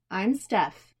I'm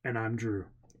Steph. And I'm Drew.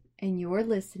 And you're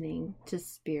listening to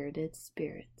Spirited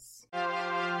Spirits.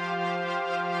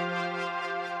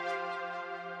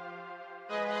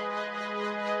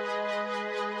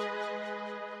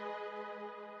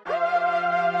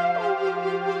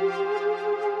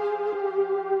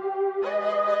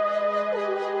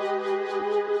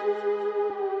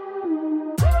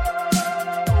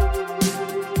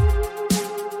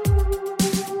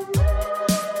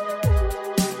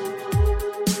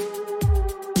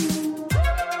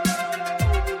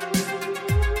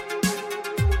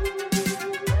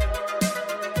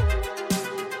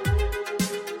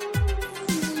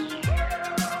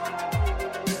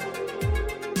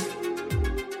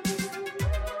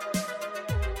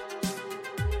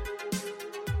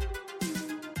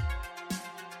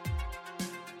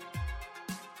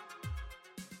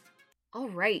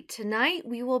 Tonight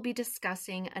we will be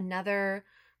discussing another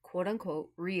quote-unquote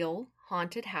real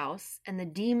haunted house and the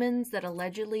demons that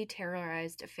allegedly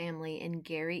terrorized a family in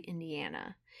Gary,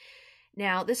 Indiana.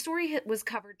 Now, this story was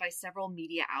covered by several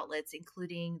media outlets,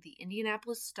 including the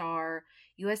Indianapolis Star,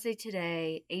 USA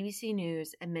Today, ABC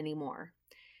News, and many more.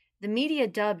 The media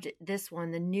dubbed this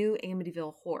one the new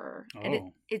Amityville Horror,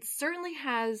 and it certainly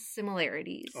has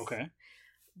similarities. Okay.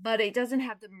 But it doesn't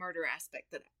have the murder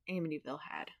aspect that Amityville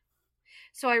had.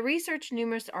 So I researched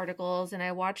numerous articles and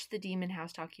I watched the Demon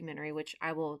House documentary, which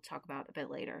I will talk about a bit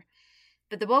later.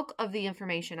 But the bulk of the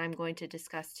information I'm going to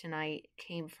discuss tonight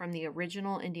came from the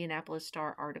original Indianapolis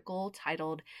Star article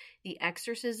titled The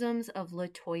Exorcisms of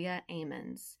LaToya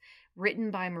Ammons,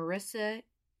 written by Marissa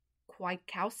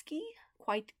Kwiatkowski.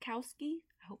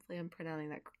 Hopefully I'm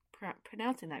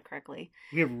pronouncing that correctly.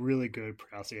 We have really good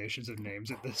pronunciations of names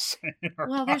at this.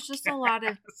 There's just a lot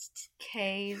of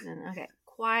K's and okay.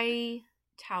 Kwiatkowski.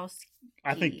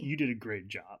 I think you did a great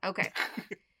job. Okay.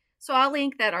 So I'll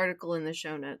link that article in the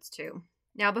show notes too.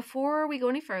 Now, before we go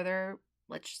any further,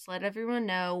 let's just let everyone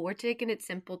know we're taking it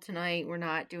simple tonight. We're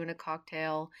not doing a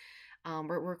cocktail.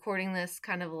 We're recording this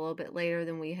kind of a little bit later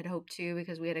than we had hoped to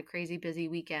because we had a crazy busy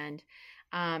weekend.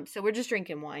 So we're just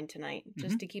drinking wine tonight,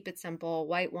 just to keep it simple.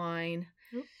 White wine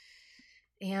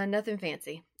and nothing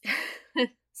fancy.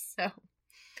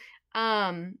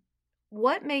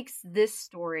 What makes this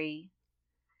story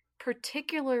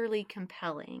particularly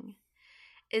compelling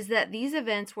is that these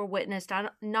events were witnessed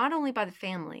not only by the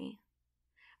family,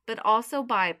 but also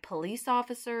by police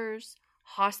officers,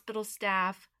 hospital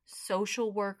staff,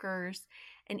 social workers,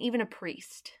 and even a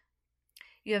priest.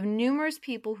 You have numerous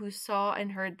people who saw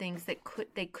and heard things that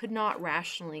they could not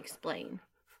rationally explain.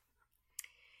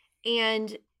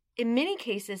 And in many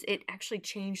cases, it actually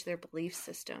changed their belief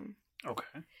system.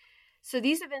 Okay. So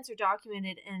these events are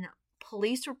documented in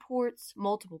police reports,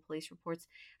 multiple police reports,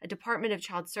 a Department of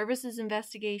Child Services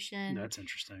investigation. That's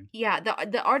interesting. Yeah,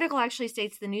 the article actually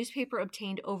states the newspaper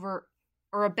obtained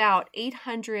about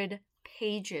 800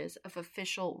 pages of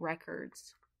official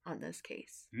records on this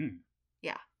case.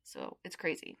 Yeah, so it's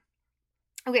crazy.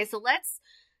 Okay, so let's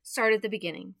start at the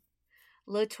beginning.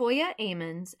 LaToya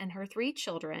Ammons and her 3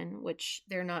 children, which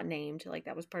they're not named, like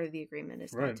that was part of the agreement,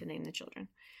 is not to name the children,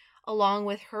 along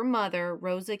with her mother,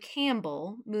 Rosa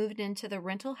Campbell, moved into the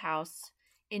rental house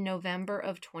in November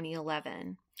of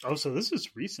 2011. Oh, so this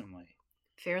is recently.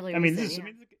 Fairly recent.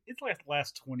 It's like the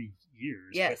last 20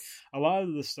 years. Yes. But a lot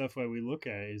of the stuff that we look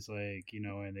at is like, in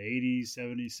the 80s,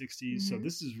 70s, 60s. So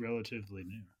this is relatively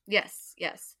new. Yes.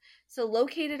 So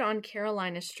located on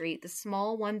Carolina Street, the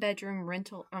small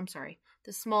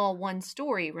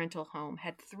one-story rental home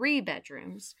had 3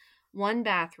 bedrooms, 1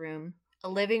 bathroom, a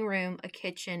living room, a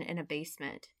kitchen, and a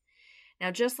basement.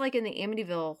 Now, just like in the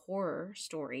Amityville horror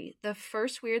story, the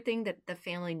first weird thing that the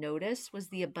family noticed was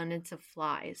the abundance of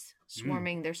flies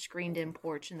swarming their screened-in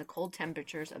porch in the cold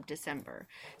temperatures of December.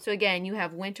 So again, you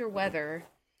have winter weather,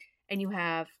 and you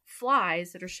have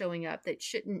flies that are showing up that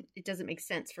it doesn't make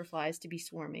sense for flies to be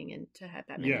swarming and to have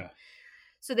that many. Yeah.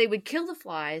 So they would kill the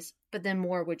flies, but then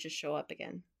more would just show up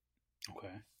again.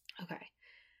 Okay.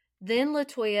 Then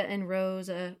LaToya and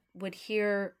Rosa would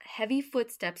hear heavy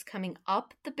footsteps coming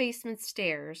up the basement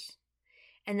stairs,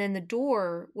 and then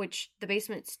the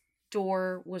basement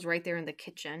door was right there in the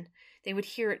kitchen, they would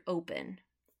hear it open.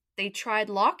 They tried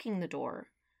locking the door,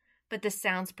 but the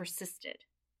sounds persisted.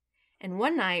 And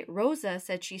one night, Rosa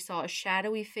said she saw a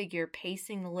shadowy figure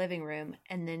pacing the living room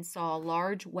and then saw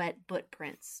large wet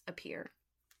footprints appear.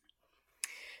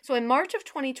 So in March of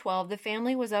 2012, the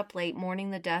family was up late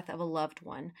mourning the death of a loved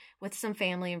one with some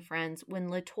family and friends when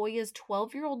LaToya's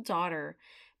 12-year-old daughter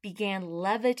began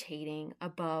levitating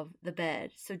above the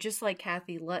bed. So just like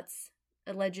Kathy Lutz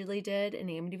allegedly did in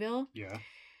Amityville. Yeah.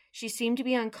 She seemed to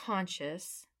be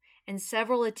unconscious, and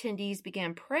several attendees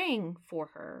began praying for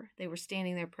her. They were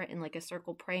standing there in like a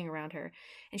circle praying around her,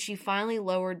 and she finally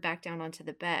lowered back down onto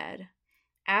the bed.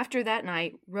 After that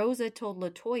night, Rosa told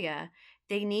LaToya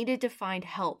they needed to find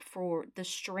help for the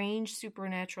strange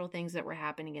supernatural things that were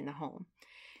happening in the home.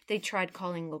 They tried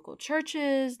calling local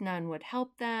churches. None would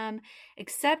help them,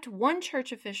 except one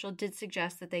church official did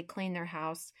suggest that they clean their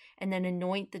house and then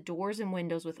anoint the doors and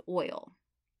windows with oil.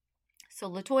 So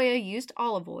LaToya used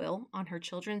olive oil on her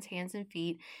children's hands and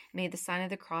feet, made the sign of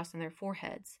the cross on their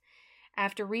foreheads.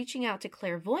 After reaching out to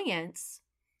clairvoyants,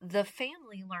 the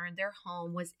family learned their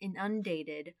home was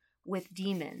inundated with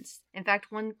demons. In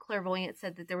fact, one clairvoyant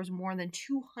said that there was more than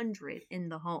 200 in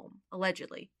the home,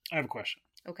 allegedly. I have a question.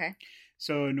 Okay.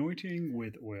 So anointing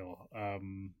with oil.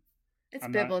 It's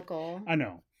biblical. I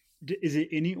know. Is it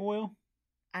any oil?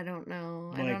 I don't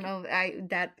know. I don't know.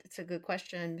 That's a good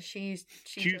question. She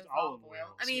chose olive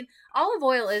oil. I mean, olive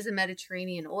oil is a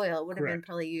Mediterranean oil. It would have been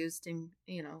probably used in,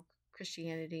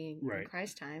 Christianity in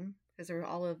Christ's time, because there were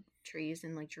olive trees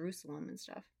in like Jerusalem and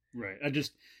stuff. Right.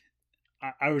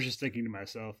 I was just thinking to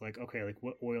myself, like, okay, like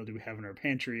what oil do we have in our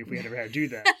pantry if we had ever had to do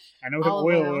that? I know we have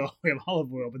oil, we have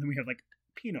olive oil, but then we have like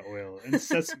peanut oil and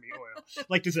sesame oil.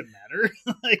 Like, does it matter?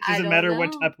 Does it matter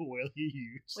what type of oil you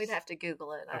use? We'd have to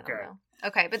Google it. I don't know.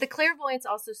 Okay, but the clairvoyants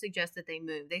also suggest that they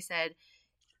move. They said,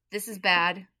 this is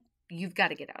bad. You've got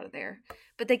to get out of there.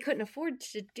 But they couldn't afford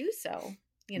to do so,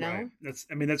 Right.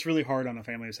 That's really hard on a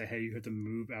family to say, hey, you have to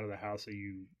move out of the house that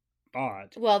you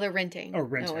bought. Well, they're renting. Oh,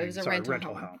 renting. No, it was a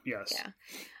rental home. Yes.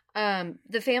 Yeah.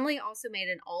 The family also made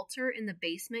an altar in the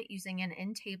basement using an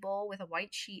end table with a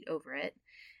white sheet over it.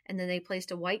 And then they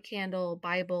placed a white candle,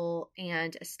 Bible,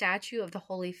 and a statue of the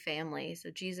Holy Family.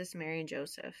 So Jesus, Mary, and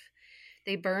Joseph.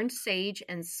 They burned sage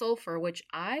and sulfur, which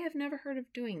I have never heard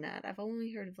of doing that. I've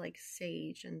only heard of like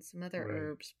sage and some other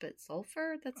herbs, but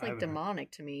sulfur? That's like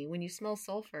demonic to me. When you smell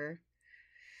sulfur.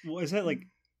 Well, is that like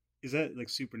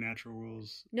supernatural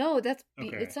rules? No,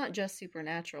 it's not just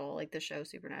Supernatural, like the show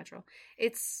Supernatural.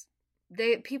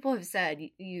 People have said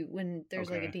when there's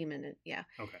like a demon. Yeah.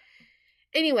 Okay.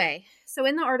 Anyway, so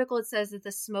in the article it says that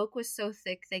the smoke was so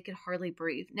thick they could hardly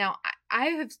breathe. Now,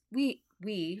 I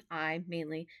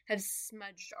mainly have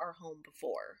smudged our home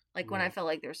before. Like when I felt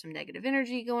like there was some negative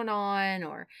energy going on,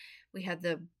 or we had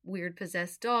the weird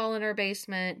possessed doll in our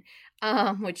basement,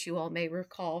 which you all may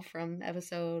recall from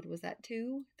episode, was that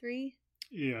 2, 3?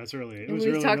 Yeah, it's early.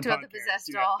 We talked about the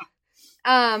possessed doll.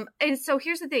 And so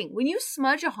here's the thing. When you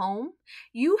smudge a home,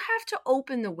 you have to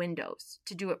open the windows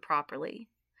to do it properly.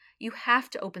 You have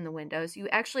to open the windows. You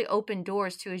actually open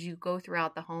doors too as you go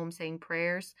throughout the home saying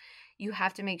prayers. You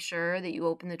have to make sure that you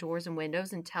open the doors and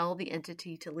windows and tell the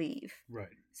entity to leave. Right.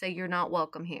 Say you're not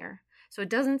welcome here. So it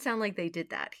doesn't sound like they did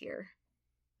that here.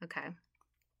 Okay.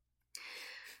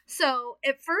 So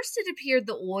at first it appeared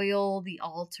the oil, the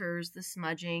altars, the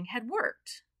smudging had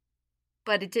worked.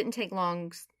 But it didn't take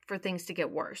long for things to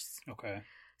get worse. Okay.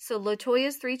 So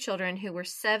LaToya's 3 children, who were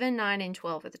 7, 9, and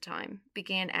 12 at the time,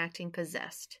 began acting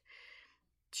possessed.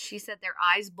 She said their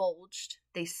eyes bulged.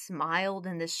 They smiled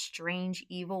in this strange,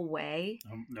 evil way.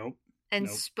 Nope. And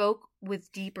spoke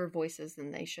with deeper voices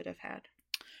than they should have had.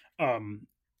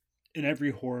 In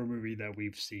every horror movie that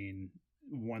we've seen,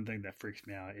 one thing that freaks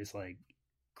me out is like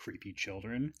creepy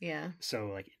children. Yeah. So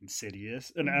like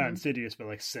Insidious. Not Insidious, but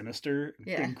like sinister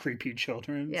and creepy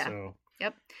children. Yeah. So.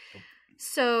 Yep.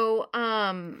 So,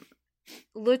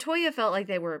 LaToya felt like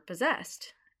they were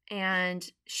possessed, and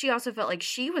she also felt like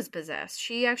she was possessed.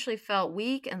 She actually felt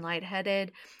weak and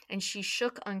lightheaded, and she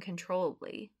shook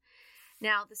uncontrollably.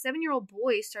 Now, the 7-year-old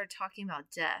boy started talking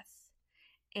about death,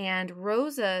 and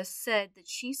Rosa said that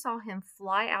she saw him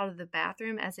fly out of the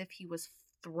bathroom as if he was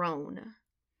thrown.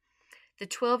 The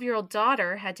 12-year-old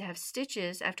daughter had to have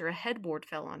stitches after a headboard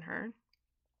fell on her.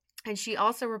 And she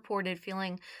also reported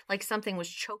feeling like something was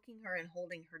choking her and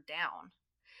holding her down.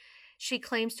 She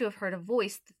claims to have heard a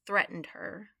voice that threatened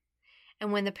her.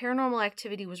 And when the paranormal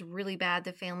activity was really bad,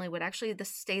 the family would actually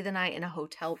stay the night in a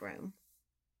hotel room.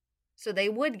 So they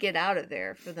would get out of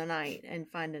there for the night and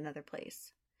find another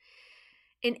place.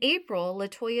 In April,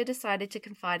 LaToya decided to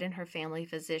confide in her family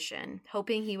physician,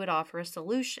 hoping he would offer a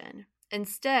solution.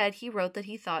 Instead, he wrote that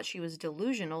he thought she was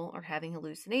delusional or having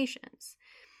hallucinations.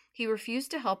 He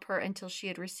refused to help her until she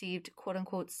had received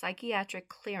quote-unquote psychiatric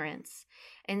clearance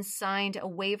and signed a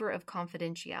waiver of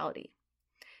confidentiality.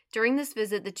 During this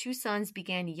visit, the 2 sons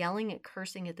began yelling and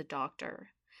cursing at the doctor.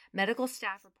 Medical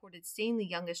staff reported seeing the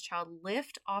youngest child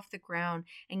lift off the ground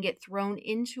and get thrown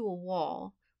into a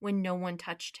wall when no one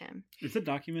touched him. Is it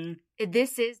documented?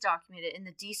 This is documented in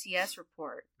the DCS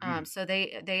report. So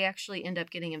they actually end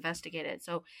up getting investigated.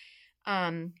 So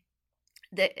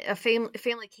A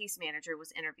family case manager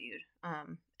was interviewed,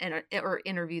 or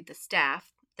interviewed the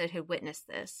staff that had witnessed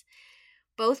this.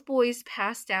 Both boys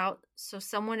passed out, so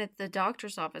someone at the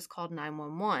doctor's office called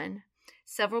 911.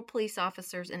 Several police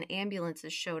officers and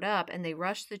ambulances showed up, and they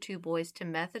rushed the two boys to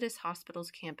Methodist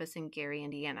Hospital's campus in Gary,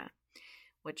 Indiana,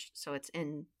 so it's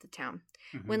in the town.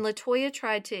 Mm-hmm. When LaToya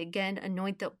tried to again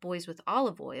anoint the boys with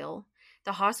olive oil,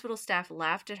 the hospital staff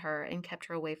laughed at her and kept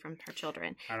her away from her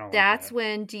children. That's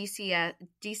when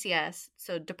DCS,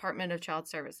 so Department of Child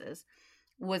Services,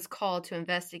 was called to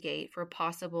investigate for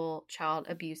possible child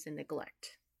abuse and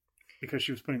neglect. Because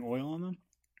she was putting oil on them?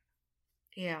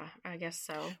 Yeah, I guess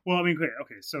so. Well, I mean,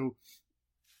 okay, so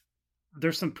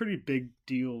there's some pretty big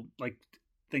deal, like,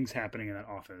 things happening in that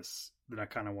office that I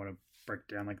kind of want to break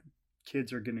down. Like,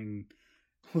 kids are getting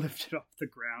lifted off the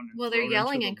ground. And well, they're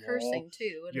yelling and cursing,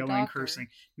 too. Yelling and cursing.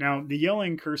 Now, the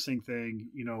yelling cursing thing,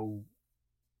 you know,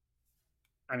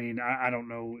 I mean, I don't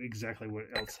know exactly what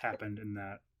else happened in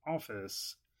that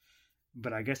office,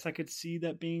 but I guess I could see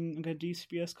that being like a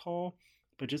DCPS call.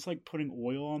 But just like putting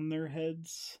oil on their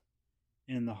heads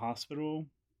in the hospital,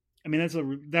 I mean,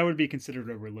 that would be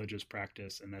considered a religious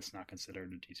practice, and that's not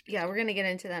considered a DCPS. Yeah, we're going to get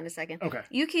into that in a second. Okay.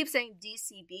 You keep saying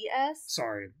DCBS.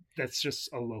 Sorry, that's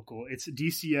just a local. It's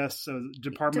DCS, so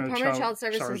Department of Child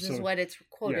Services is what it's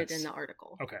quoted in the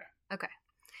article. Okay.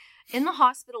 In the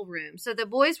hospital room, so the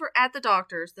boys were at the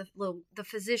doctor's, the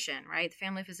physician, right, the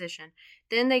family physician.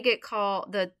 Then they get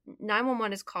called, the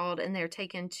 911 is called, and they're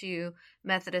taken to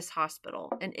Methodist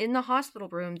Hospital. And in the hospital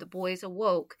room, the boys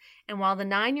awoke, and while the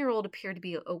 9-year-old appeared to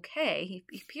be okay,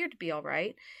 he appeared to be all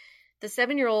right, the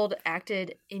 7-year-old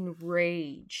acted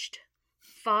enraged.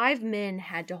 5 men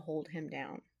had to hold him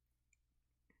down.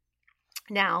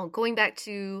 Now, going back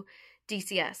to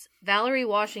DCS. Valerie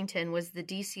Washington was the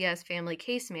DCS family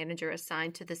case manager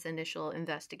assigned to this initial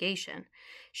investigation.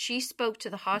 She spoke to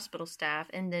the hospital staff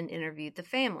and then interviewed the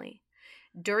family.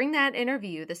 During that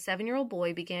interview, the 7-year-old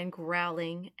boy began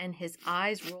growling and his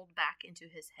eyes rolled back into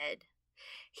his head.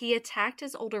 He attacked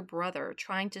his older brother,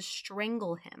 trying to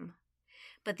strangle him,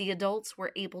 but the adults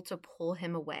were able to pull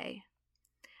him away.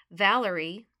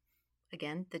 Valerie,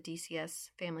 again, the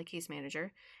DCS family case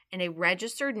manager, and a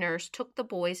registered nurse took the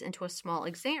boys into a small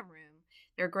exam room.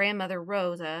 Their grandmother,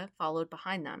 Rosa, followed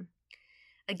behind them.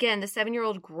 Again, the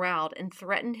 7-year-old growled and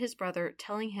threatened his brother,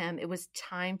 telling him it was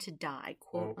time to die,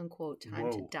 quote unquote,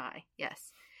 time to die,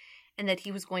 yes, and that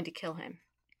he was going to kill him.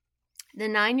 The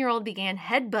 9-year-old began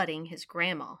headbutting his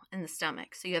grandma in the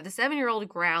stomach. So you have the 7-year-old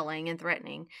growling and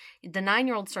threatening. The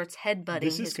 9-year-old starts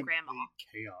headbutting his grandma.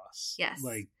 Chaos. Yes.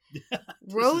 Like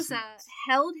Rosa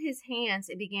held his hands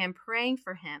and began praying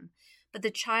for him, but the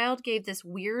child gave this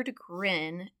weird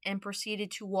grin and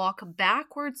proceeded to walk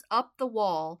backwards up the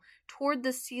wall toward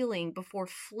the ceiling before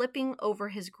flipping over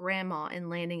his grandma and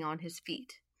landing on his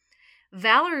feet.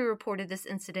 Valerie reported this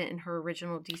incident in her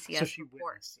original DCS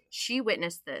report. She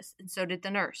witnessed this, and so did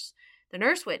the nurse. The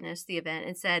nurse witnessed the event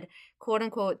and said, quote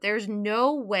unquote, "There's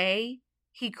no way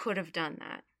he could have done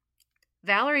that."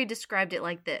 Valerie described it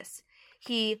like this.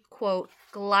 He, quote,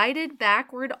 glided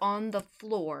backward on the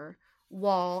floor,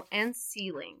 wall, and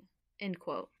ceiling, end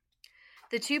quote.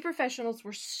 The two professionals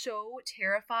were so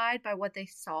terrified by what they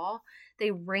saw,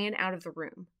 they ran out of the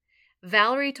room.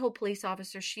 Valerie told police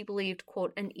officers she believed,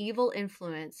 quote, an evil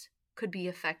influence could be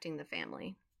affecting the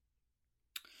family.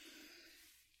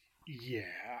 Yeah.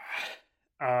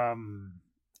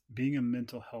 Being a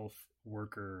mental health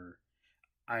worker,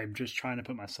 I'm just trying to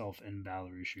put myself in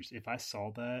Valerie's shoes. If I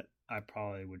saw that, I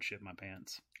probably would shit my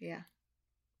pants. Yeah.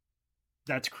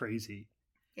 That's crazy.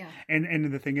 Yeah.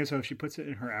 And the thing is, so if she puts it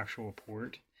in her actual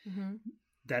report, mm-hmm.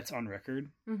 that's on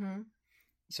record. Mm-hmm.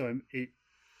 So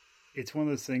it's one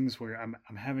of those things where I'm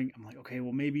like, okay,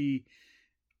 well, maybe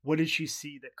what did she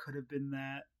see that could have been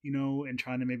that, you know, and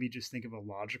trying to maybe just think of a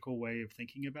logical way of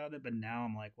thinking about it. But now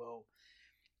I'm like, well,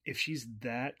 if she's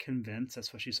that convinced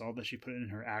that's what she saw, that she put it in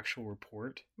her actual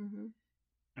report, mm-hmm.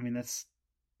 I mean, that's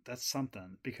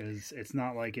something, because it's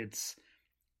not like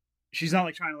she's not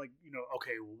like trying to, like, you know,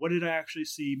 okay, well, what did I actually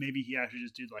see? Maybe he actually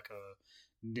just did like a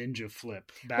ninja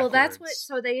flip backwards. Well, that's what,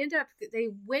 so they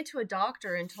went to a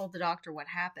doctor and told the doctor what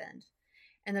happened.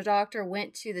 And the doctor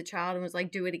went to the child and was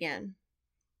like, do it again.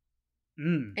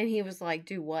 Mm. And he was like,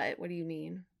 do what? What do you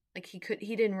mean? Like he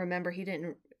didn't remember, he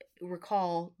didn't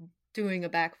recall doing a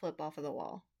backflip off of the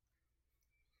wall.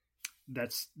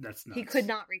 That's nuts. He could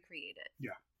not recreate it.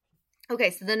 Yeah.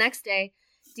 Okay, so the next day,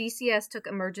 DCS took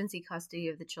emergency custody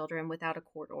of the children without a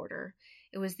court order.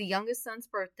 It was the youngest son's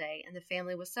birthday, and the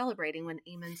family was celebrating when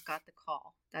Ammons got the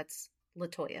call. That's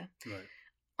LaToya. Right.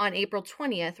 On April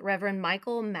 20th, Reverend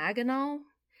Michael Maginot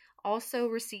also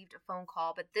received a phone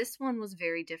call, but this one was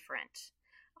very different.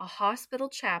 A hospital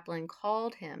chaplain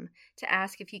called him to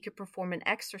ask if he could perform an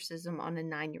exorcism on a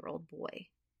 9-year-old boy.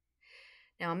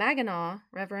 Now, Maginot,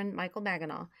 Reverend Michael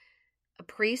Maginot, a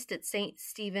priest at St.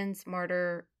 Stephen's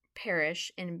Martyr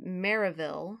Parish in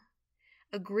Maryville,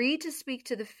 agreed to speak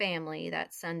to the family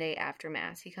that Sunday after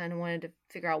Mass. He kind of wanted to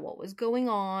figure out what was going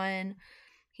on.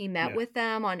 He met with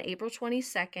them on April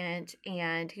 22nd,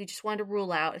 and he just wanted to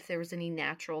rule out if there was any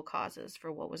natural causes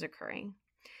for what was occurring.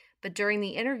 But during the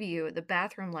interview, the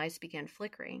bathroom lights began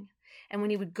flickering, and when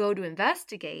he would go to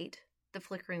investigate, the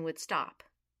flickering would stop.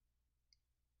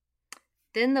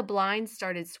 Then the blinds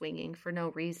started swinging for no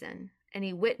reason, and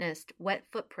he witnessed wet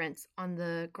footprints on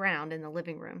the ground in the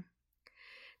living room.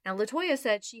 Now, LaToya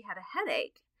said she had a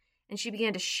headache, and she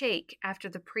began to shake after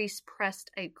the priest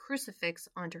pressed a crucifix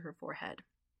onto her forehead.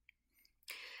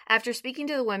 After speaking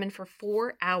to the women for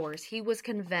 4 hours, he was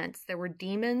convinced there were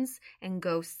demons and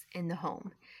ghosts in the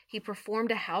home. He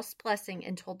performed a house blessing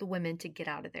and told the women to get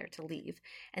out of there, to leave,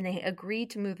 and they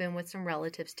agreed to move in with some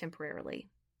relatives temporarily.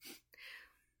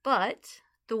 But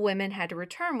the women had to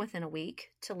return within a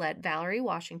week to let Valerie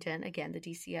Washington, again the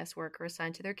DCS worker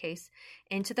assigned to their case,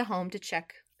 into the home to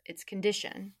check its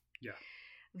condition. Yeah.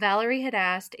 Valerie had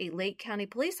asked a Lake County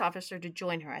police officer to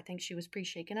join her. I think she was pretty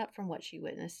shaken up from what she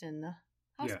witnessed in the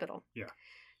hospital. Yeah.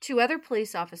 2 other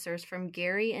police officers from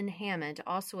Gary and Hammond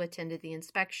also attended the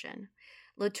inspection.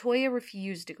 LaToya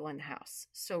refused to go in the house,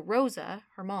 so Rosa,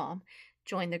 her mom,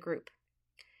 joined the group.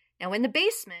 Now, in the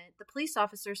basement, the police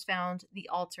officers found the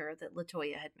altar that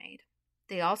LaToya had made.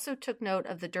 They also took note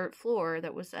of the dirt floor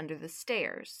that was under the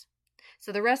stairs.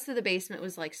 So the rest of the basement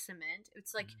was like cement.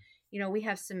 It's like, we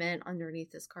have cement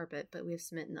underneath this carpet, but we have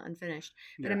cement in the unfinished.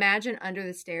 But imagine under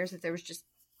the stairs if there was just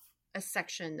a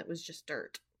section that was just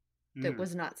dirt that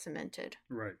was not cemented.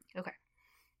 Right. Okay.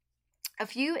 A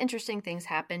few interesting things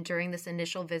happened during this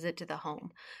initial visit to the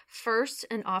home. First,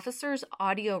 an officer's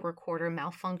audio recorder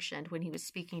malfunctioned when he was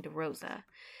speaking to Rosa.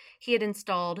 He had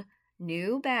installed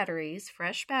new batteries,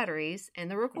 fresh batteries, in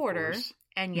the recorder,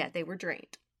 and yet they were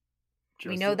drained.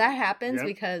 We know that happens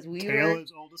because we were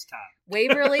as old as time.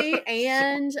 Waverly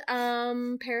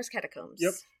and Paris Catacombs.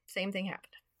 Yep. Same thing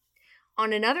happened.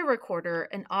 On another recorder,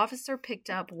 an officer picked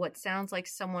up what sounds like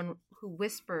someone who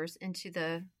whispers into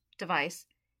the device,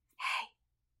 "Hey."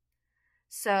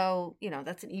 So,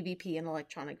 that's an EVP, an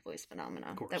electronic voice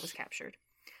phenomenon that was captured.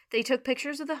 They took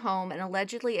pictures of the home, and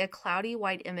allegedly a cloudy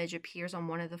white image appears on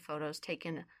one of the photos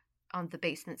taken on the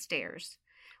basement stairs.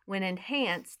 When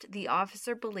enhanced, the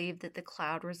officer believed that the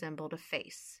cloud resembled a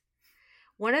face.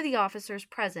 One of the officers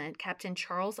present, Captain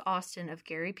Charles Austin of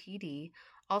Gary PD,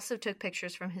 also took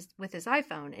pictures with his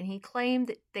iPhone, and he claimed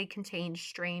that they contained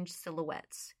strange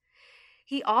silhouettes.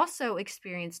 He also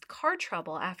experienced car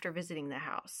trouble after visiting the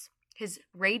house. His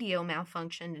radio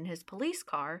malfunctioned in his police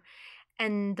car,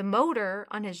 and the motor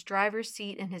on his driver's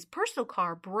seat in his personal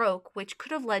car broke, which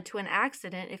could have led to an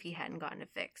accident if he hadn't gotten it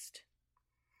fixed.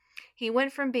 He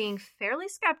went from being fairly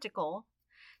skeptical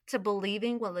to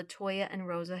believing what LaToya and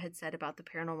Rosa had said about the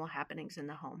paranormal happenings in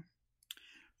the home.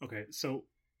 Okay, so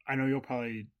I know you'll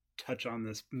probably touch on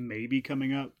this maybe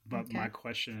coming up, but my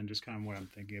question and just kind of what I'm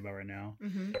thinking about right now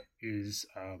is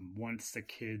once the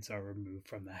kids are removed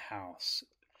from the house,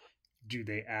 do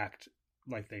they act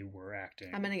like they were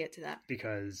acting? I'm going to get to that.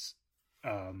 Because,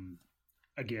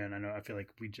 again, I feel like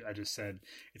I just said,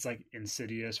 it's like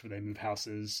Insidious where they move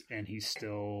houses and he's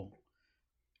still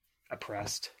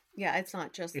oppressed. Yeah, it's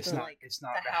not just it's not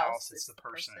the house, it's the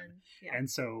person. Yeah. And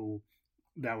so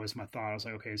that was my thought. I was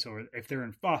like, okay, so if they're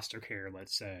in foster care,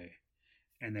 let's say,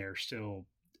 and they're still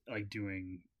like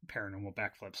doing paranormal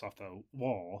backflips off the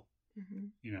wall,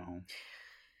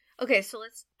 Okay, so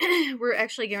we're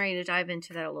actually getting ready to dive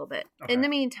into that a little bit. Okay. In the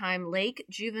meantime, Lake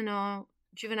Juvenile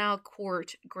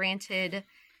Court granted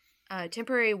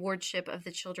temporary wardship of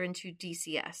the children to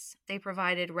DCS. They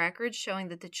provided records showing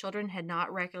that the children had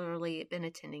not regularly been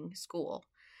attending school.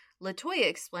 LaToya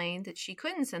explained that she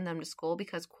couldn't send them to school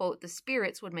because, quote, the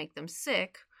spirits would make them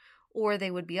sick or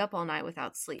they would be up all night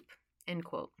without sleep, end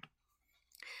quote.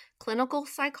 Clinical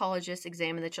psychologists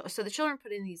examined the children. So the children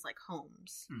put in these like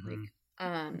homes,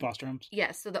 foster homes?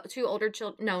 Yes. So the 2 older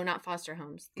children, no, not foster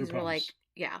homes. These were like,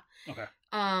 Okay.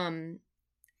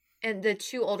 And the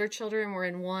 2 older children were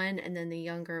in one, and then the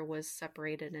younger was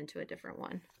separated into a different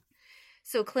one.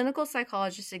 So clinical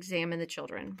psychologists examined the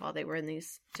children while they were in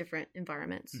these different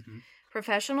environments.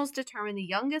 Professionals determined the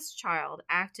youngest child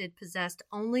acted possessed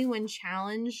only when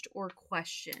challenged or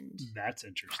questioned. That's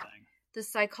interesting. The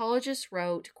psychologist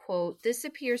wrote, quote, "This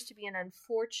appears to be an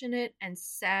unfortunate and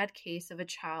sad case of a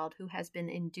child who has been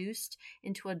induced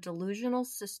into a delusional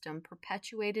system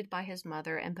perpetuated by his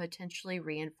mother and potentially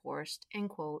reinforced," end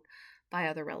quote, by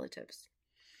other relatives.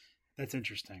 That's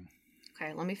interesting.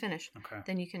 Okay, let me finish. Okay.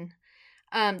 Then you can...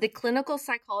 the clinical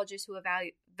psychologist who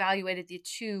evaluated the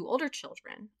two older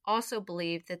children also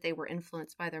believed that they were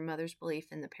influenced by their mother's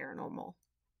belief in the paranormal.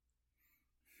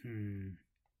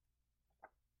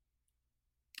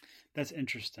 That's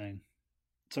interesting.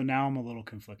 So now I'm a little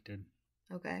conflicted.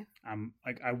 Okay. I'm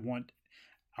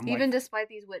even despite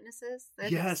these witnesses that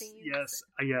yes,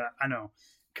 yeah, I know,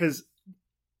 because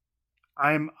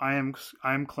I'm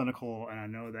clinical, and I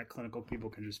know that clinical people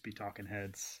can just be talking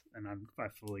heads, and I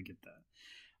fully get that.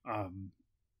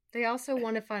 They also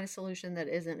want to find a solution that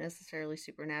isn't necessarily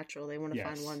supernatural. They want to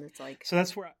find one that's like... So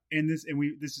that's where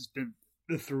this has been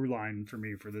the through line for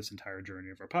me for this entire journey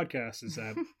of our podcast, is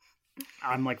that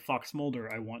I'm like Fox Mulder.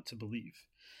 I want to believe.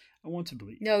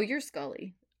 No, you're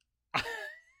Scully.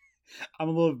 I'm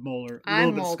a little Mulder.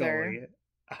 I'm Mulder.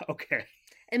 Scully. Okay.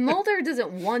 And Mulder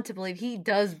doesn't want to believe. He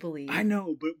does believe. I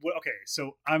know, but okay.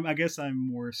 So I guess I'm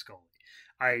more Scully.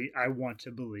 I want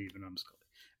to believe, and I'm Scully.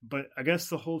 But I guess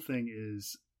the whole thing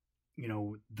is,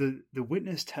 the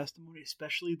witness testimony,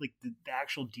 especially like the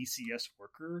actual DCS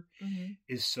worker,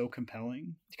 is so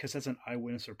compelling because that's an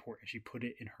eyewitness report, and she put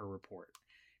it in her report.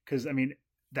 Because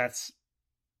that's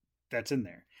in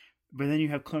there. But then you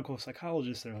have clinical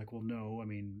psychologists that are like, well, no,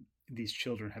 these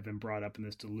children have been brought up in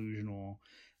this delusional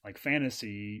like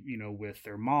fantasy, with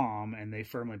their mom, and they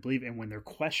firmly believe. And when they're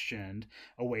questioned,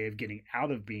 a way of getting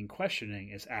out of being questioning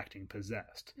is acting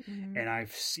possessed. And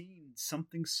I've seen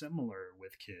something similar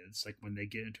with kids, like when they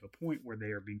get into a point where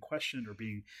they are being questioned or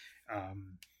being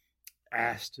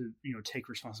asked to, take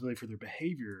responsibility for their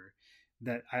behavior,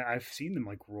 that I've seen them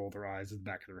like roll their eyes at the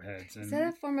back of their heads. And is that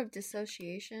a form of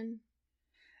dissociation?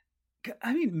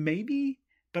 Maybe,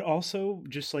 but also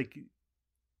just like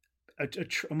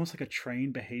almost like a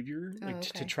trained behavior,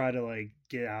 to try to like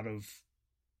get out of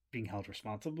being held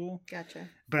responsible. Gotcha.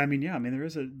 But there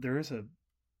is a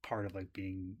part of like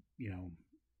being,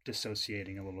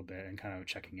 dissociating a little bit and kind of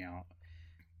checking out.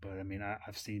 But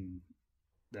I've seen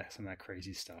some of that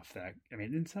crazy stuff that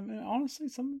and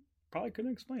some probably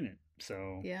couldn't explain it.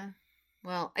 So yeah.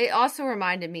 Well, it also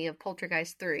reminded me of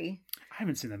Poltergeist 3. I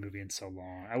haven't seen that movie in so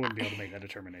long. I wouldn't be able to make that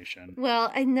determination.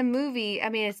 Well, in the movie,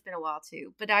 it's been a while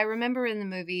too, but I remember in the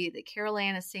movie that Carol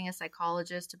Ann is seeing a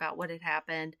psychologist about what had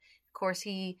happened. Of course,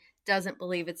 he doesn't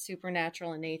believe it's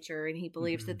supernatural in nature, and he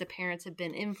believes that the parents had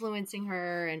been influencing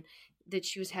her and that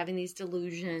she was having these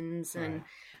delusions. And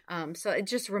so it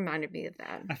just reminded me of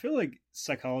that. I feel like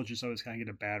psychologists always kind of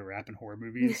get a bad rap in horror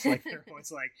movies. Like they're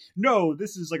always like, no,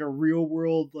 this is like a real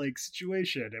world like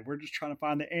situation, and we're just trying to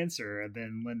find the answer. And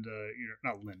then Linda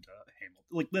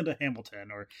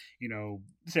Hamilton, or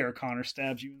Sarah Connor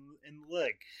stabs you in the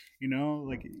leg.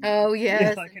 Like oh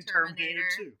yes, like in Terminator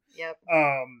 2. Yep.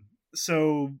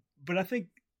 So, but I think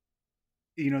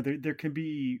there can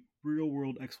be real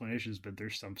world explanations, but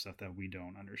there's some stuff that we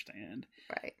don't understand.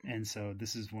 Right. And so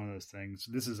this is one of those things.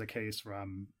 This is a case where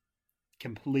I'm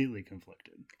completely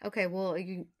conflicted. Okay, well,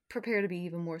 you prepare to be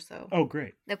even more so. Oh,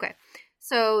 great. Okay.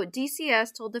 So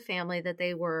DCS told the family that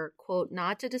they were, quote,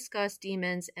 not to discuss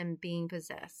demons and being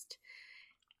possessed.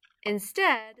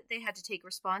 Instead, they had to take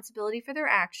responsibility for their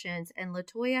actions, and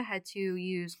LaToya had to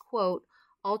use, quote,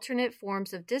 alternate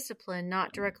forms of discipline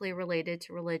not directly related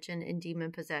to religion and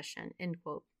demon possession, end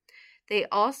quote. They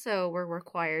also were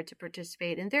required to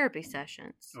participate in therapy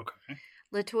sessions. Okay.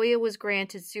 LaToya was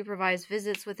granted supervised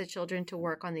visits with the children to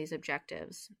work on these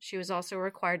objectives. She was also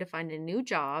required to find a new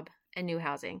job and new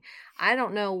housing. I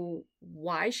don't know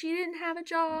why she didn't have a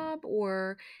job,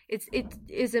 or it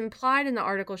is implied in the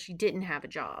article she didn't have a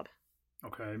job.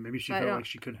 Okay, maybe she felt like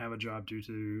she couldn't have a job due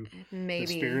to the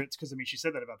spirits, because she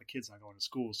said that about the kids not going to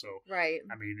school. So right.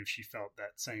 If she felt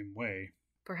that same way,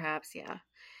 perhaps, yeah.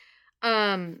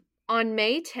 On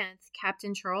May 10th,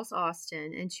 Captain Charles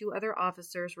Austin and 2 other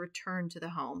officers returned to the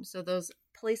home. So those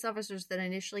police officers that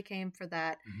initially came for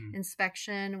that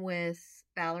inspection with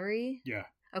Valerie. Yeah.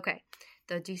 Okay.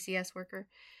 The DCS worker.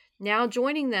 Now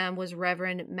joining them was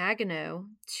Reverend Magano,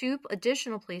 2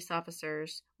 additional police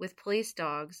officers with police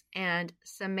dogs, and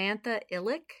Samantha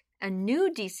Illick, a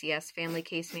new DCS family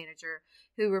case manager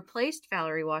who replaced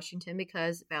Valerie Washington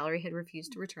because Valerie had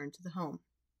refused to return to the home.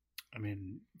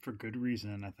 For good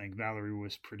reason. I think Valerie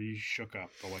was pretty shook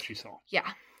up by what she saw. Yeah.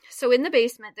 So in the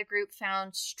basement, the group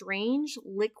found strange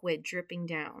liquid dripping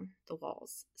down the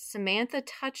walls. Samantha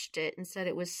touched it and said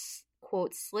it was,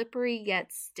 quote, slippery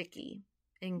yet sticky,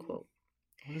 end quote.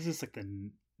 What is this, like the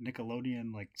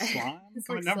Nickelodeon like slime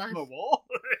coming down from the wall?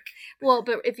 Well,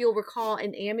 but if you'll recall,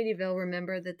 in Amityville,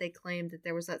 remember that they claimed that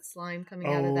there was that slime coming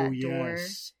out of that door?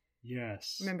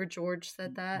 Yes. Remember George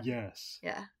said that? Yes.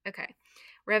 Yeah. Okay.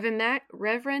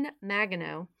 Reverend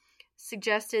Magano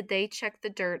suggested they check the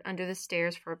dirt under the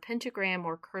stairs for a pentagram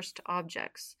or cursed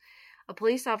objects. A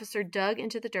police officer dug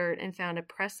into the dirt and found a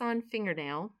press-on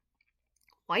fingernail,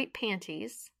 white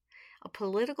panties, a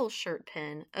political shirt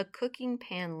pin, a cooking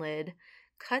pan lid,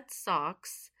 cut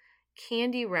socks,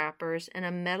 candy wrappers, and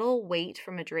a metal weight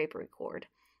from a drapery cord.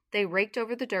 They raked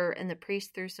over the dirt, and the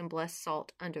priest threw some blessed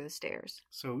salt under the stairs.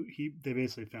 So they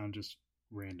basically found just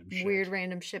random shit. Weird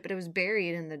random shit, but it was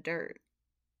buried in the dirt.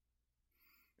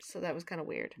 So that was kind of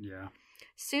weird. Yeah.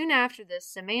 Soon after this,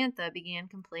 Samantha began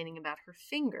complaining about her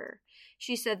finger.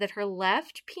 She said that her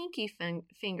left pinky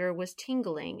finger was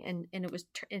tingling, and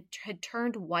it had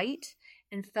turned white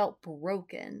and felt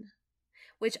broken,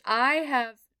 which I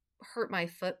have hurt my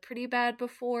foot pretty bad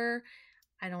before.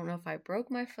 I don't know if I broke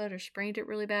my foot or sprained it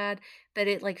really bad, but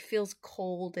it like feels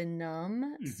cold and numb.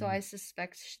 Mm-hmm. So I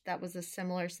suspect that was a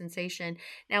similar sensation.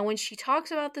 Now, when she talks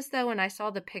about this though, and I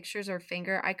saw the pictures of her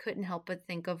finger, I couldn't help but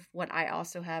think of what I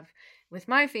also have with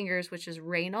my fingers, which is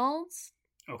Raynaud's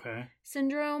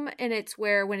syndrome. And it's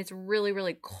where when it's really,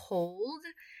 really cold,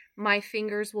 my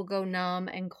fingers will go numb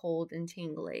and cold and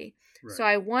tingly. Right. So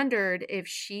I wondered if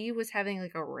she was having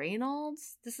like a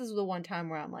Raynaud's. This is the one time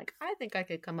where I'm like, I think I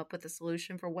could come up with a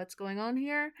solution for what's going on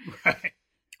here. Right.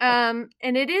 And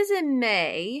it is in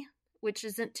May, which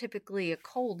isn't typically a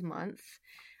cold month.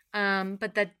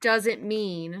 But that doesn't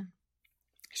mean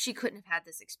she couldn't have had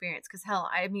this experience. Because hell,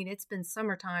 I mean, it's been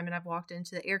summertime and I've walked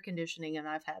into the air conditioning and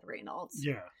I've had Raynaud's.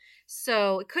 Yeah.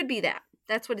 So it could be that.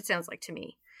 That's what it sounds like to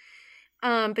me.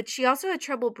 But she also had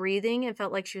trouble breathing and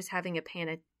felt like she was having a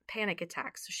panic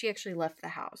attack, so she actually left the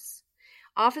house.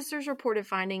 Officers reported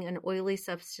finding an oily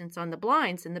substance on the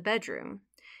blinds in the bedroom.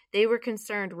 They were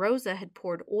concerned Rosa had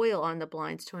poured oil on the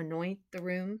blinds to anoint the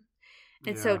room.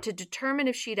 And so to determine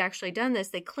if she'd actually done this,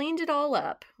 they cleaned it all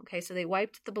up. Okay, so they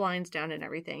wiped the blinds down and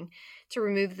everything to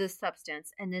remove the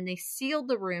substance, and then they sealed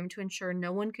the room to ensure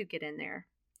no one could get in there.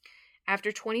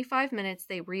 After 25 minutes,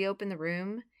 they reopened the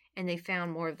room, and they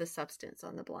found more of the substance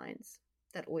on the blinds,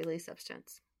 that oily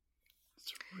substance.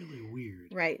 It's really weird.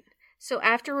 Right. So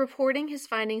after reporting his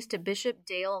findings to Bishop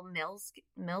Dale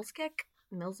Milzik,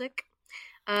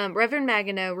 Reverend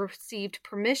Magano received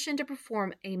permission to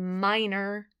perform a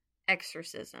minor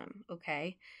exorcism,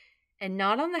 okay? And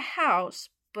not on the house,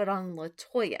 but on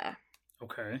LaToya.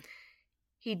 Okay.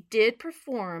 He did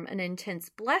perform an intense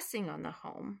blessing on the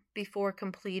home before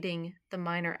completing the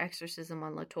minor exorcism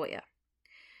on LaToya.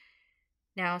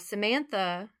 Now,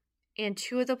 Samantha and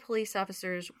two of the police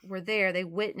officers were there. They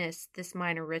witnessed this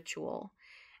minor ritual.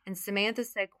 And Samantha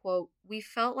said, quote, "We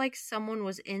felt like someone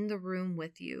was in the room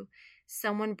with you,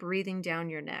 someone breathing down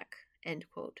your neck," end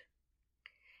quote.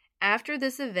 After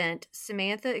this event,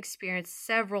 Samantha experienced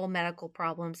several medical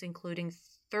problems, including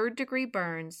third-degree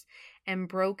burns and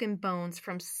broken bones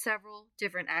from several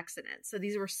different accidents. So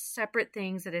these were separate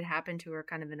things that had happened to her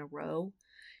kind of in a row.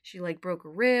 She like broke a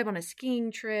rib on a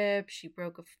skiing trip. She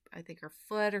broke, I think, her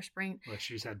foot or sprained. Well,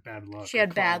 she's had bad luck. She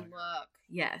had bad luck.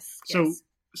 Yes.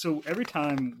 So every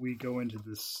time we go into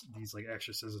these like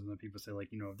exorcisms and people say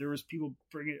like, you know, there was people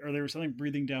there was something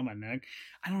breathing down my neck.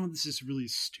 I don't know. This is really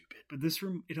stupid, but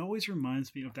it always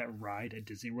reminds me of that ride at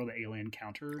Disney World, the Alien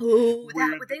Encounter. Oh,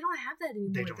 they don't have that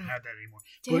anymore. They don't have that anymore.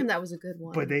 Damn, that was a good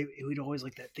one. But it would always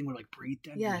like that thing would like breathe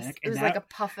down your neck. It was like a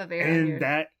puff of air. And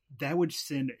that would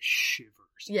send shivers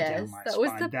down my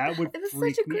spine. That would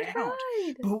freak me out.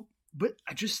 But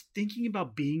just thinking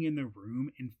about being in the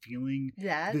room and feeling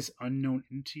this unknown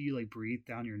entity like breathe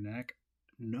down your neck,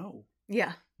 no.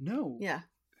 Yeah. No. Yeah.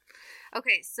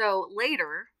 Okay, so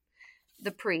later,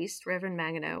 the priest, Reverend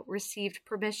Magano, received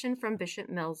permission from Bishop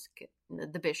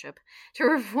the bishop, to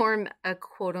perform a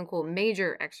quote-unquote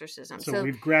major exorcism. So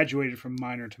we've graduated from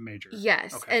minor to major.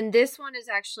 Yes, okay. And this one is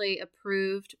actually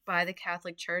approved by the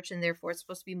Catholic Church, and therefore it's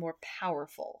supposed to be more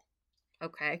powerful,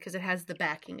 okay, because it has the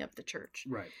backing of the church.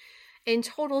 Right. In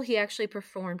total, he actually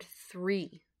performed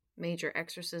 3 major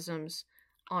exorcisms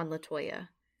on LaToya,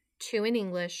 2 in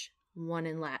English, 1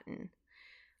 in Latin.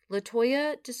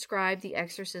 LaToya described the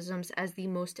exorcisms as the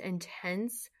most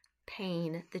intense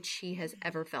pain that she has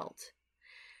ever felt.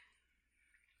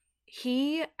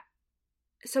 Reverend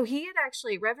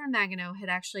Magano had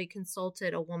actually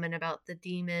consulted a woman about the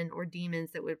demon or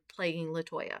demons that were plaguing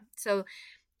LaToya. So,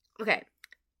 okay.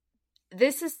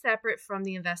 This is separate from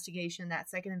the investigation, that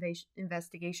second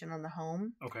investigation on the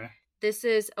home. Okay. This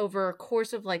is over a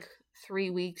course of like 3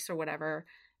 weeks or whatever.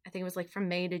 I think it was like from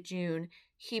May to June,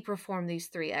 he performed these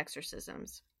 3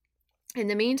 exorcisms. In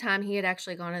the meantime, he had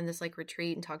actually gone on this like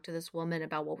retreat and talked to this woman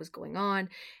about what was going on.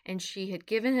 And she had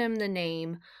given him the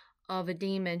name of a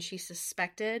demon she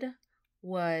suspected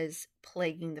was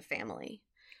plaguing the family.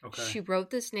 Okay. She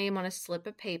wrote this name on a slip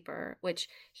of paper, which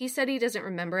he said he doesn't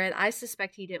remember it. I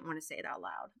suspect he didn't want to say it out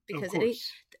loud because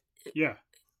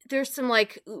there's some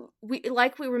we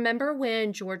remember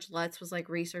when George Lutz was like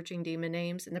researching demon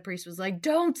names and the priest was like,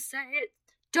 "Don't say it.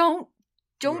 Don't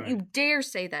right. You dare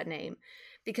say that name,"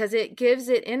 because it gives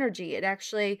it energy. It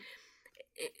actually,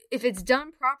 if it's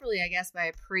done properly, I guess by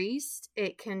a priest,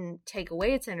 it can take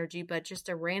away its energy. But just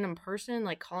a random person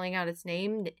like calling out its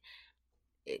name,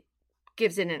 it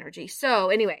gives it energy. So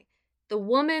anyway, the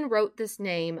woman wrote this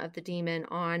name of the demon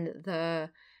on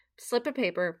the slip of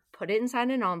paper, put it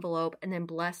inside an envelope, and then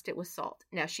blessed it with salt.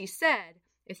 Now, she said,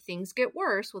 if things get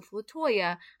worse with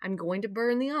LaToya, I'm going to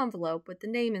burn the envelope with the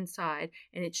name inside,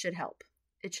 and it should help.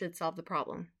 It should solve the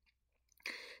problem.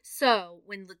 So,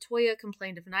 when LaToya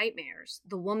complained of nightmares,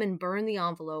 the woman burned the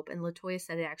envelope, and LaToya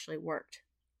said it actually worked.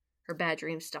 Her bad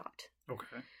dreams stopped.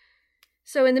 Okay.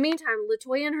 So, in the meantime,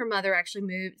 LaToya and her mother actually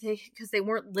moved because they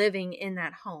weren't living in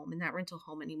that home, in that rental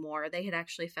home anymore. They had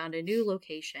actually found a new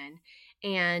location,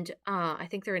 and I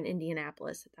think they're in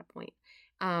Indianapolis at that point.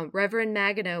 Reverend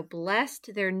Magano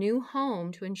blessed their new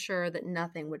home to ensure that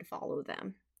nothing would follow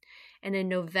them. And in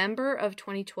November of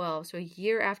 2012, so a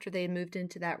year after they had moved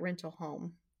into that rental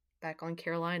home back on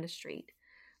Carolina Street,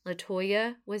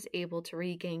 LaToya was able to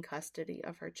regain custody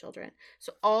of her children.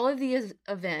 So all of these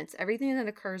events, everything that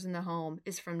occurs in the home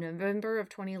is from November of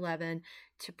 2011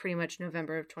 to pretty much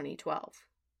November of 2012.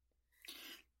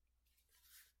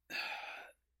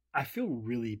 I feel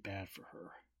really bad for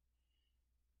her.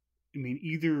 I mean,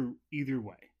 either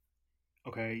way.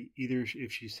 Okay, either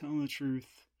if she's telling the truth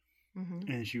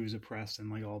and she was oppressed and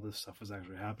like all this stuff was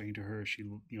actually happening to her, she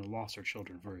lost her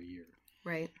children for a year.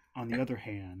 Right. On the other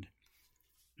hand,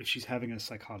 if she's having a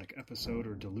psychotic episode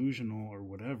or delusional or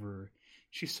whatever,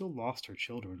 she still lost her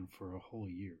children for a whole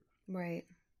year. Right.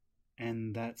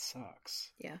 And that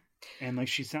sucks. Yeah. And like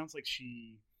she sounds like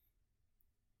she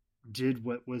did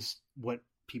what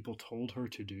people told her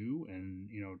to do and,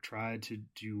 tried to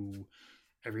do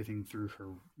everything through her,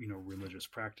 religious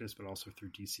practice, but also through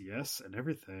DCS and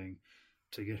everything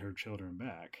to get her children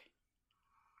back.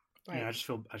 Right. And I just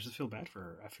feel bad for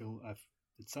her.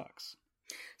 It sucks.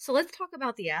 So let's talk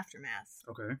about the aftermath.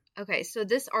 Okay. Okay. So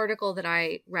this article that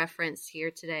I referenced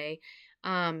here today,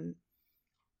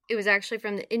 it was actually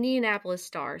from the Indianapolis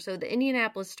Star. So the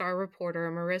Indianapolis Star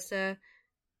reporter, Marissa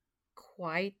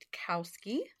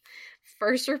Kwiatkowski,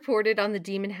 first reported on the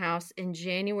demon house in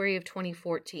January of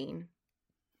 2014.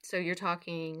 So you're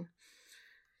talking,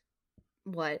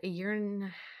 a year and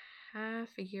a half,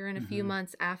 a few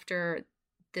months after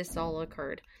this all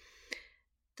occurred.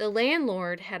 The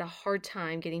landlord had a hard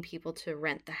time getting people to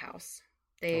rent the house.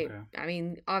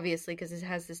 Obviously, because it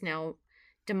has this now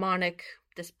demonic,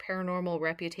 this paranormal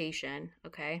reputation,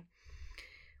 okay?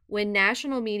 When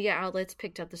national media outlets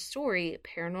picked up the story,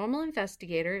 paranormal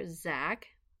investigator Zach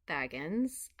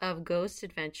Bagans of Ghost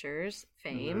Adventures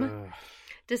fame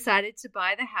decided to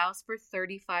buy the house for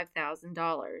 $35,000. Oh,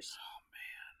 man.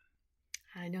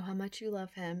 I know how much you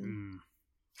love him.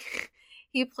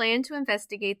 He planned to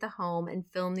investigate the home and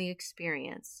film the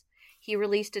experience. He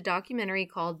released a documentary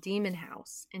called Demon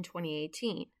House in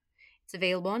 2018. It's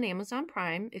available on Amazon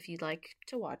Prime if you'd like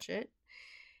to watch it.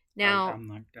 Now,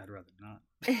 I'd rather not.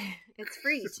 It's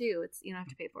free too. You don't have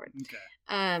to pay for it. Okay.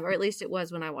 Or at least it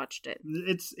was when I watched it.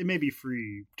 It may be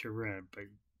free to rent, but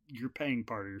you're paying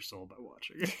part of your soul by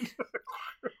watching it.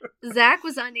 Zach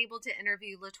was unable to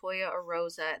interview LaToya or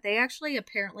Rosa. They actually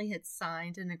apparently had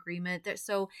signed an agreement.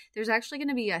 So there's actually going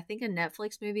to be, I think, a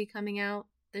Netflix movie coming out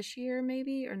this year,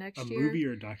 maybe, or next year. A movie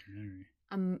or a documentary?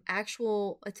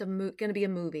 It's going to be a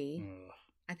movie.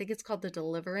 I think it's called The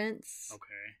Deliverance.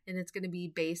 Okay. And it's going to be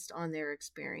based on their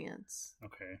experience.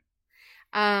 Okay.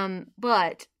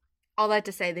 But all that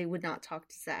to say, they would not talk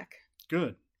to Zach.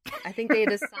 Good. I think they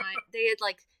had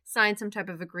signed some type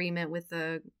of agreement with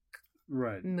the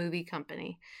movie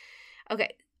company.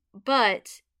 Okay.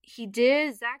 But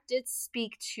Zach did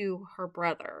speak to her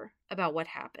brother about what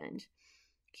happened.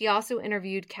 He also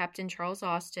interviewed Captain Charles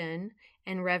Austin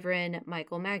and Reverend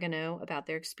Michael Magano about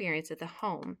their experience at the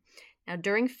home. Now,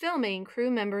 during filming, crew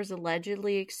members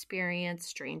allegedly experienced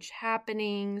strange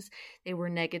happenings. They were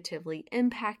negatively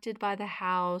impacted by the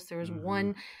house. There was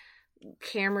one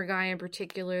camera guy in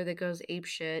particular that goes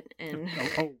apeshit. And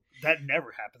that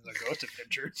never happens on Ghost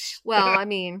Adventures. Well,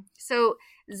 so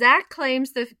Zach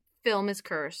claims the film is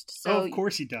cursed. So of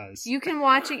course he does. You can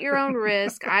watch at your own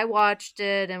risk. I watched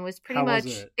it and was pretty much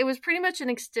it was pretty much an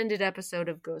extended episode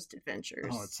of Ghost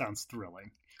Adventures. Oh, it sounds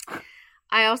thrilling.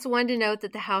 I also wanted to note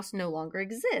that the house no longer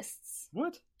exists.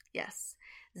 What? Yes.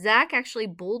 Zach actually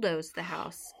bulldozed the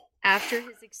house after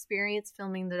his experience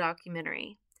filming the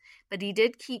documentary. But he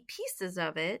did keep pieces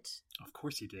of it. Of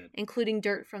course he did. Including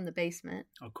dirt from the basement.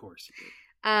 Of course he did.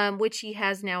 Which he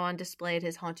has now on display at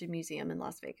his haunted museum in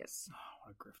Las Vegas. Oh,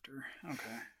 what a grifter.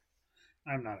 Okay.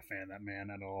 I'm not a fan of that man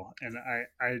at all. And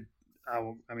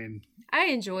I mean... I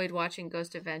enjoyed watching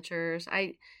Ghost Adventures.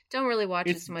 I don't really watch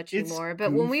it so much anymore.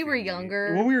 But when we were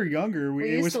younger...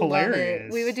 it was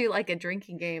hilarious. We would do like a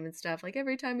drinking game and stuff. Like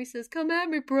every time he says, "Come at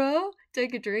me, bro,"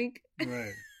 take a drink.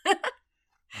 Right.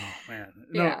 Oh, man.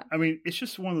 No, yeah. I mean, it's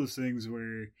just one of those things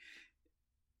where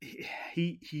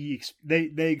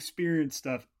they experience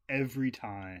stuff every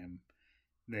time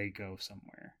they go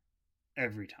somewhere.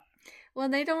 Every time. Well,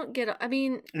 they don't get... I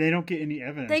mean... They don't get any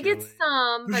evidence. They get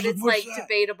some, but it's like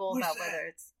debatable about whether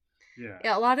it's...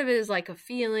 Yeah, a lot of it is like a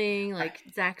feeling, like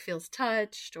Zach feels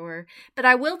touched, or... But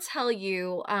I will tell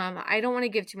you, I don't want to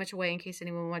give too much away in case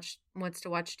anyone wants to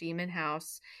watch Demon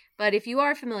House, but if you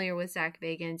are familiar with Zach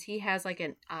Bagans, he has like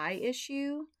an eye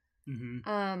issue.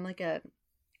 Mm-hmm.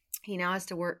 He now has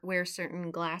to wear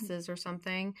certain glasses or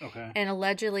something. Okay. And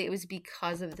allegedly it was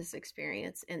because of this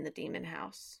experience in the Demon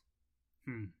House.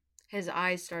 His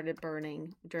eyes started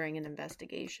burning during an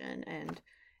investigation, and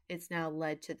it's now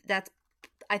led to...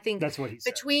 I think that's what he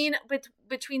said.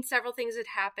 Between several things that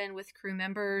happened with crew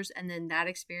members and then that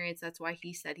experience, that's why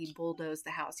he said he bulldozed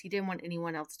the house. He didn't want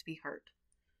anyone else to be hurt.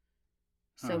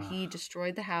 So he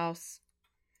destroyed the house.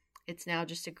 It's now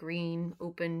just a green,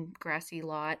 open, grassy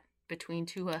lot between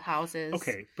two houses.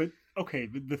 Okay, but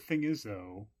the thing is,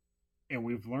 though, and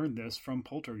we've learned this from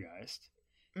Poltergeist,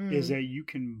 is that you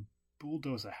can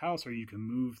bulldoze a house or you can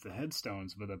move the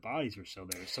headstones, but the bodies are still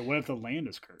there. So what if the land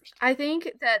is cursed? I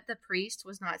think that the priest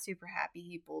was not super happy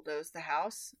he bulldozed the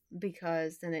house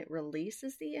because then it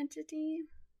releases the entity.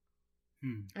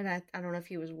 And I don't know if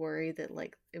he was worried that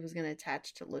like it was going to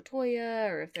attach to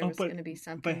LaToya or if there was going to be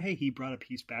something. But hey, he brought a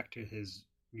piece back to his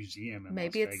museum in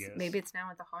Las Vegas. Maybe it's now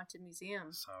at the Haunted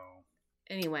Museum. So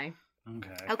anyway.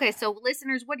 Okay. Okay, so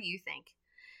listeners, what do you think?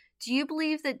 Do you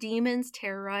believe that demons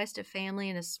terrorized a family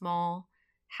in a small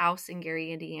house in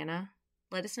Gary, Indiana?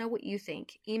 Let us know what you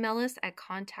think. Email us at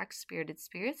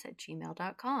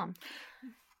contactspiritedspirits@gmail.com.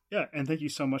 Yeah, and thank you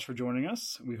so much for joining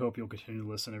us. We hope you'll continue to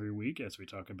listen every week as we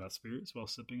talk about spirits while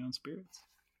sipping on spirits.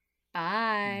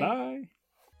 Bye. Bye.